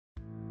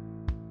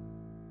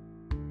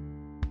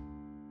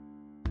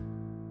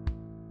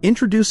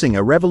Introducing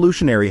a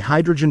revolutionary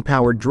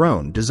hydrogen-powered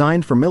drone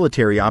designed for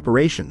military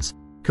operations,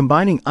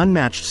 combining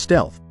unmatched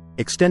stealth,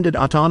 extended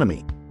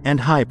autonomy, and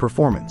high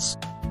performance.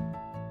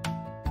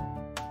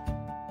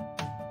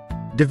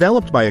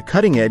 Developed by a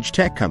cutting-edge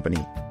tech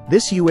company,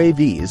 this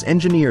UAV is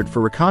engineered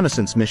for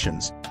reconnaissance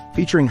missions,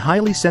 featuring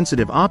highly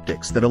sensitive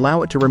optics that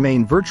allow it to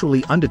remain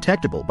virtually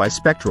undetectable by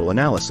spectral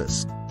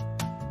analysis.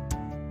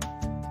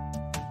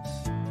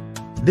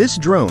 This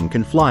drone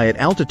can fly at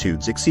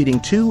altitudes exceeding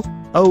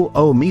 200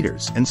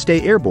 meters and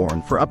stay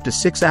airborne for up to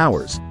 6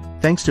 hours,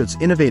 thanks to its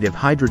innovative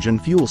hydrogen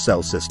fuel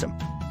cell system.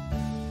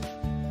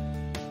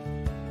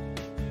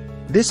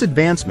 This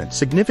advancement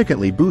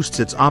significantly boosts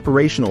its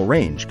operational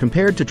range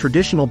compared to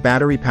traditional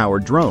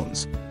battery-powered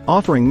drones,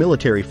 offering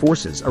military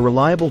forces a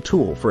reliable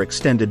tool for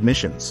extended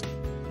missions.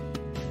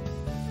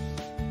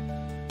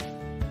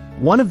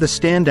 One of the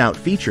standout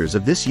features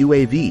of this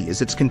UAV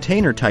is its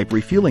container-type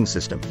refueling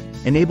system,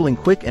 enabling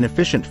quick and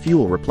efficient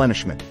fuel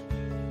replenishment.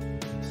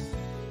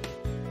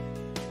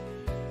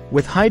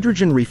 With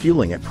hydrogen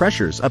refueling at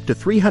pressures up to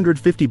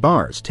 350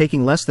 bars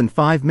taking less than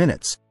 5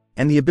 minutes,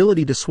 and the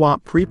ability to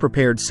swap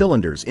pre-prepared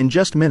cylinders in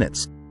just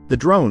minutes, the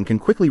drone can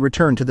quickly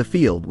return to the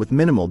field with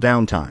minimal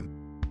downtime.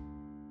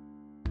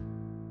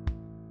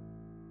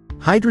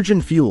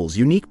 Hydrogen fuel's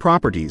unique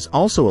properties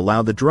also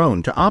allow the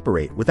drone to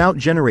operate without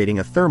generating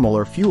a thermal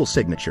or fuel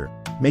signature,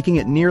 making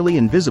it nearly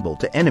invisible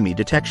to enemy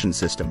detection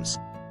systems.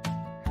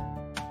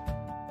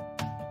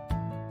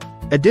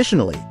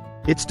 Additionally,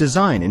 its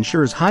design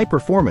ensures high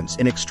performance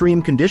in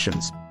extreme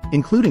conditions,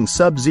 including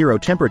sub-zero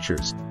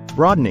temperatures,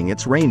 broadening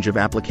its range of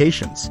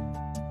applications.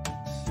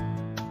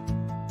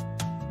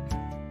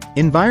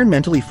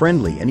 Environmentally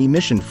friendly and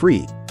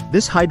emission-free,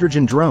 this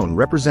hydrogen drone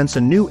represents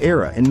a new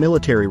era in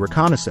military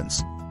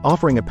reconnaissance,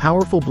 offering a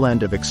powerful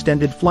blend of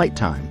extended flight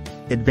time,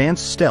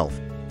 advanced stealth,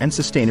 and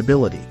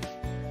sustainability.